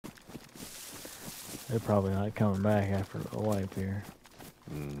They're probably not coming back after the wipe here.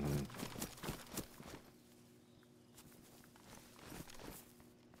 Mm-hmm.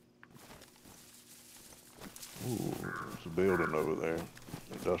 Ooh, there's a building over there.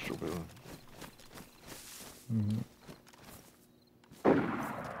 Industrial building. Mm-hmm.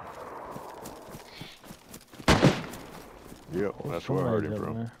 Yep, that's where I heard him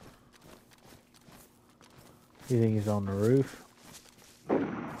from. There. You think he's on the roof?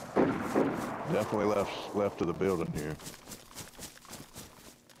 Definitely left of the building here.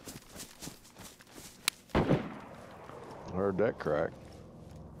 I heard that crack.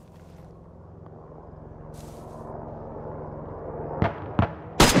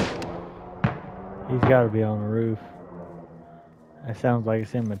 He's got to be on the roof. That sounds like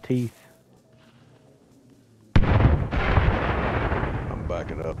it's in my teeth. I'm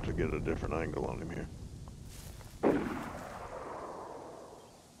backing up to get a different angle on him here.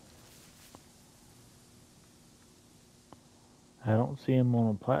 I don't see him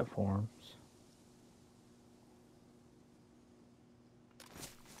on the platforms.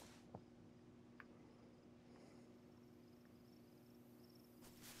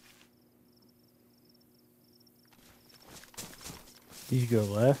 Did you go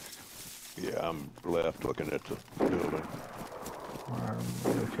left? Yeah, I'm left looking at the building. Or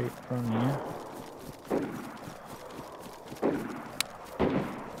rotate from you.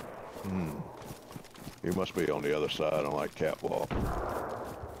 He must be on the other side on like catwalk.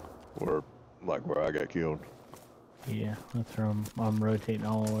 Or like where I got killed. Yeah, that's where I'm rotating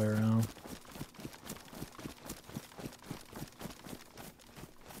all the way around.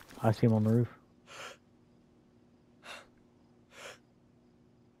 I see him on the roof.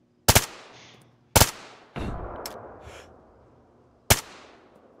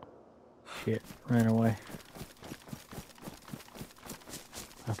 Shit, ran away.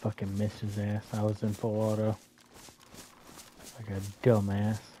 I fucking missed his ass. I was in full auto. Like a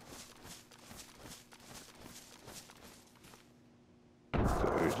dumbass.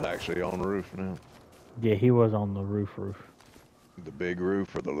 So he's actually on the roof now. Yeah, he was on the roof. The big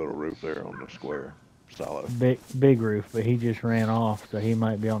roof or the little roof there on the square? Silo. Big roof, but he just ran off, so he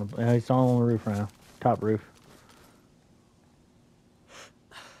might be on the... He's on the roof now. Top roof.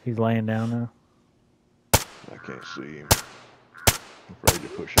 He's laying down now. I can't see him. I'm afraid to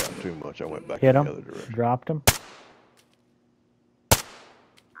push out too much. I went back Hit in him. the other direction. Dropped him.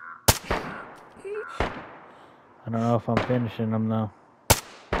 I don't know if I'm finishing him though.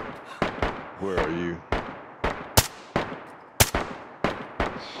 Where are you?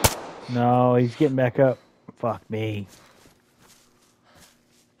 No, he's getting back up. Fuck me.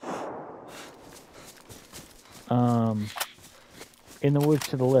 In the woods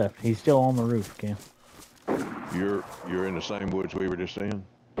to the left. He's still on the roof, Cam. You're in the same woods we were just in?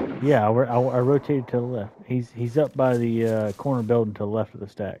 Yeah, I rotated to the left. He's up by the corner building to the left of the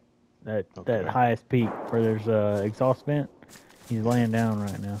stack. That highest peak where there's exhaust vent. He's laying down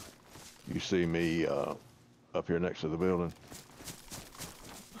right now. You see me up here next to the building?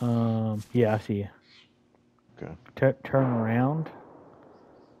 Yeah, I see you. Okay. Turn around.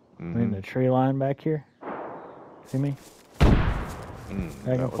 Mm-hmm. I'm in the tree line back here. See me?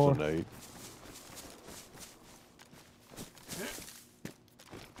 That was a nade.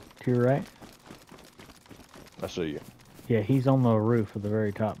 To your right? I see you. Yeah, he's on the roof at the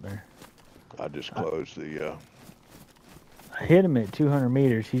very top there. I just closed the... I hit him at 200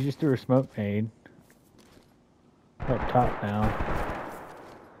 meters. He just threw a smoke grenade. Up top now.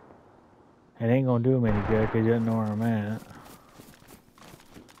 It ain't gonna do him any good because he doesn't know where I'm at.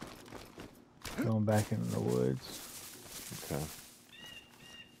 Going back into the woods. Okay.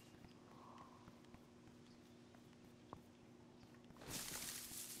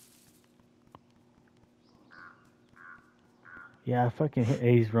 Yeah, I fucking hit.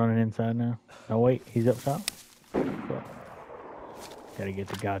 He's running inside now. No, wait, he's up top. Fuck. Gotta get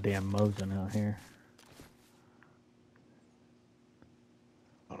the goddamn Mosin out here.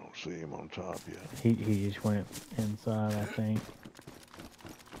 I don't see him on top yet. He just went inside, I think.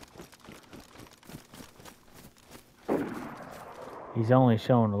 He's only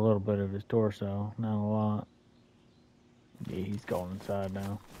showing a little bit of his torso, not a lot. Yeah, he's going inside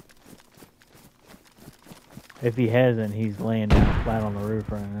now. If he hasn't, he's laying down flat on the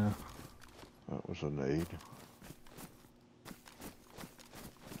roof right now. That was a nade.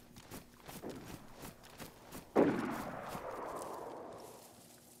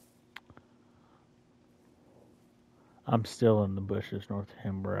 I'm still in the bushes north of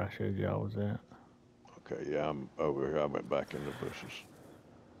him where I showed you I was at. Okay, yeah, I'm over here. I went back in the bushes.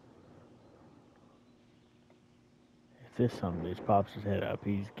 If this son of a bitch pops his head up,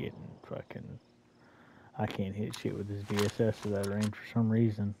 he's getting fucking I can't hit shit with this VSS to that range for some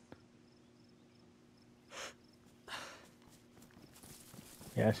reason.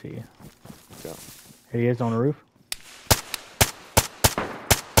 Yeah, I see you. Yeah. Here he is on the roof.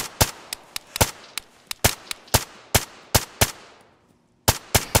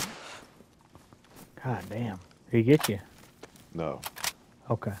 God damn. Did he get you? No.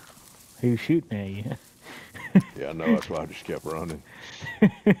 Okay. He was shooting at you. Yeah, I know. That's why I just kept running.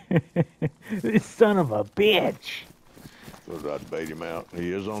 This son of a bitch. Thought I'd bait him out.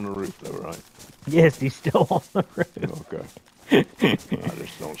 He is on the roof, though, right? Yes, he's still on the roof. Okay. I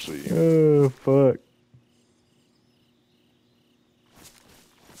just don't see him. Oh, fuck.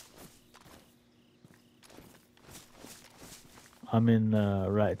 I'm in the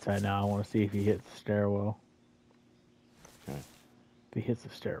right side now. I want to see if he hits the stairwell. Okay. If he hits the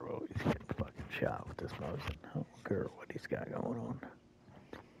stairwell, he's getting fucking shot with this Mosin. I don't care what he's got going on.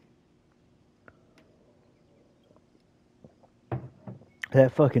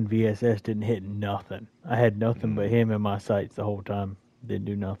 That fucking VSS didn't hit nothing. I had nothing but him in my sights the whole time. Didn't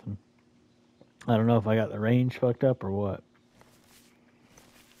do nothing. I don't know if I got the range fucked up or what.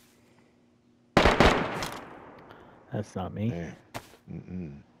 That's not me.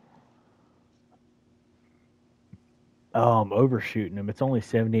 Oh, I'm overshooting him. It's only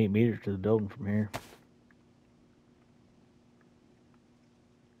 78 meters to the building from here.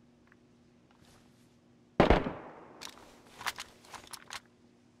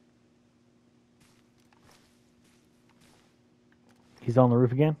 He's on the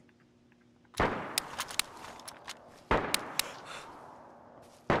roof again? He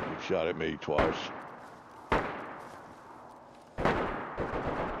shot at me twice.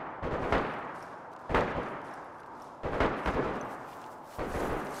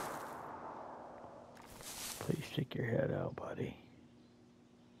 Please stick your head out, buddy.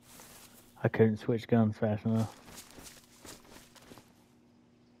 I couldn't switch guns fast enough.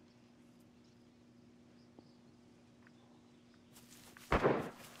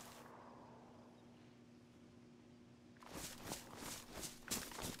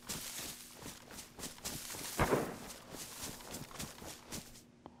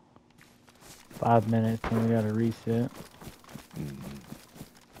 Five minutes and we gotta reset.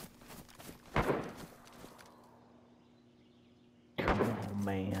 Come on,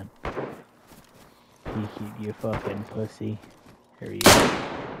 man. You fucking pussy. Here he is.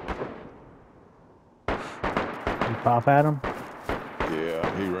 You pop at him?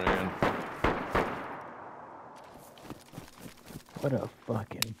 Yeah, he ran. What a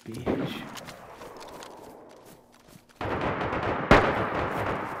fucking bitch.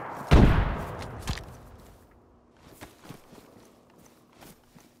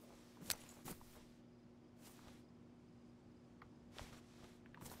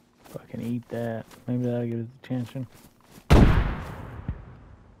 Fucking eat that. Maybe that'll get his attention. I'm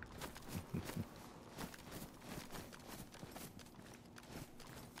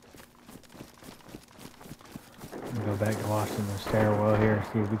gonna go back to watching the stairwell here,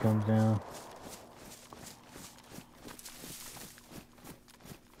 see if he comes down.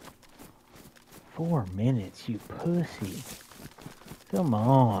 Four minutes, you pussy. Come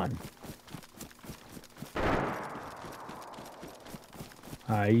on.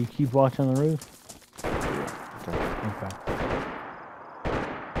 Alright, you keep watching the roof? Okay.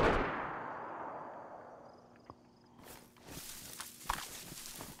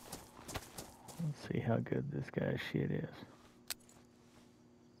 Let's see how good this guy's shit is.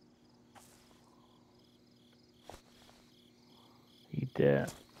 Eat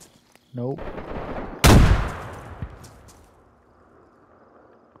that. Nope.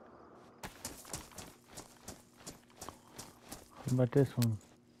 How about this one?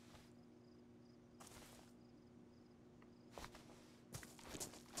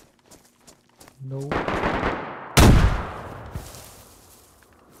 Nope.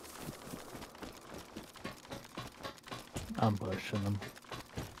 I'm pushing them.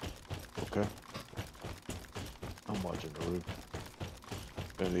 Okay. I'm watching the roof.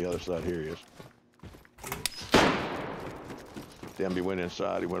 And the other side, here he is. Damn, he went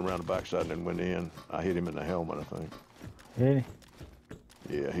inside, he went around the backside and then went in. I hit him in the helmet, I think. Hit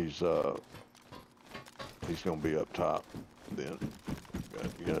he? Yeah, he's gonna be up top then.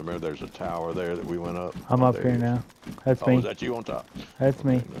 You gotta remember there's a tower there that we went up. I'm up here now. That's me. Oh, is that you on top? That's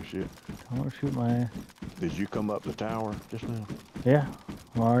me. No shit. Don't shoot my ass. Did you come up the tower just now? Yeah.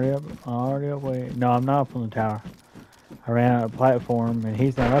 I'm already up way. No, I'm not up on the tower. I ran out of the platform and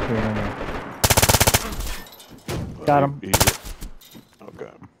he's not up here anymore. Well, Got him.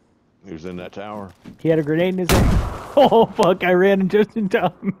 Okay. He was in that tower? He had a grenade in his hand. Oh fuck, I ran just in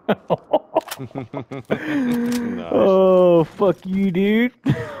time. Nice. Oh, fuck you, dude.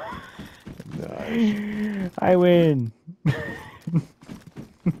 Nice. I win.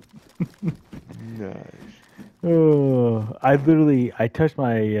 Nice. Oh, I touched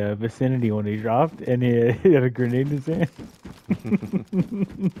my vicinity when he dropped, and he had a grenade in his hand.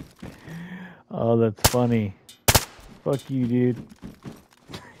 Oh, that's funny. Fuck you, dude.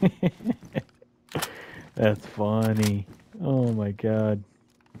 That's funny. Oh my god.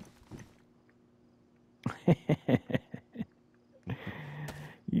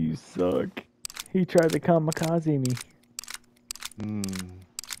 You suck. He tried to kamikaze me. Hmm.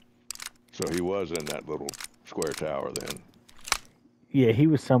 So he was in that little square tower then. Yeah, he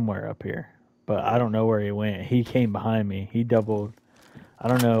was somewhere up here, but I Yeah. don't know where he went. He came behind me. He doubled. I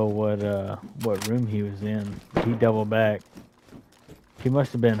don't know what room he was in. He doubled back. He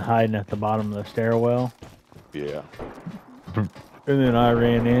must have been hiding at the bottom of the stairwell. Yeah. And then I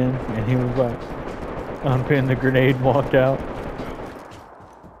ran in, and he was like, unpinned the grenade and walked out.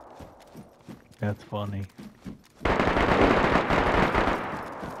 That's funny.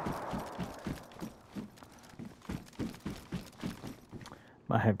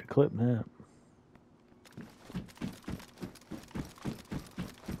 Might have to clip that.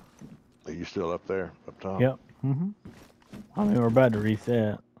 Are you still up there, up top? Yep. I mean, we're about to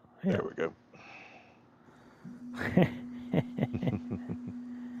reset. There Yep. we go.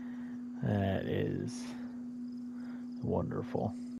 That is wonderful.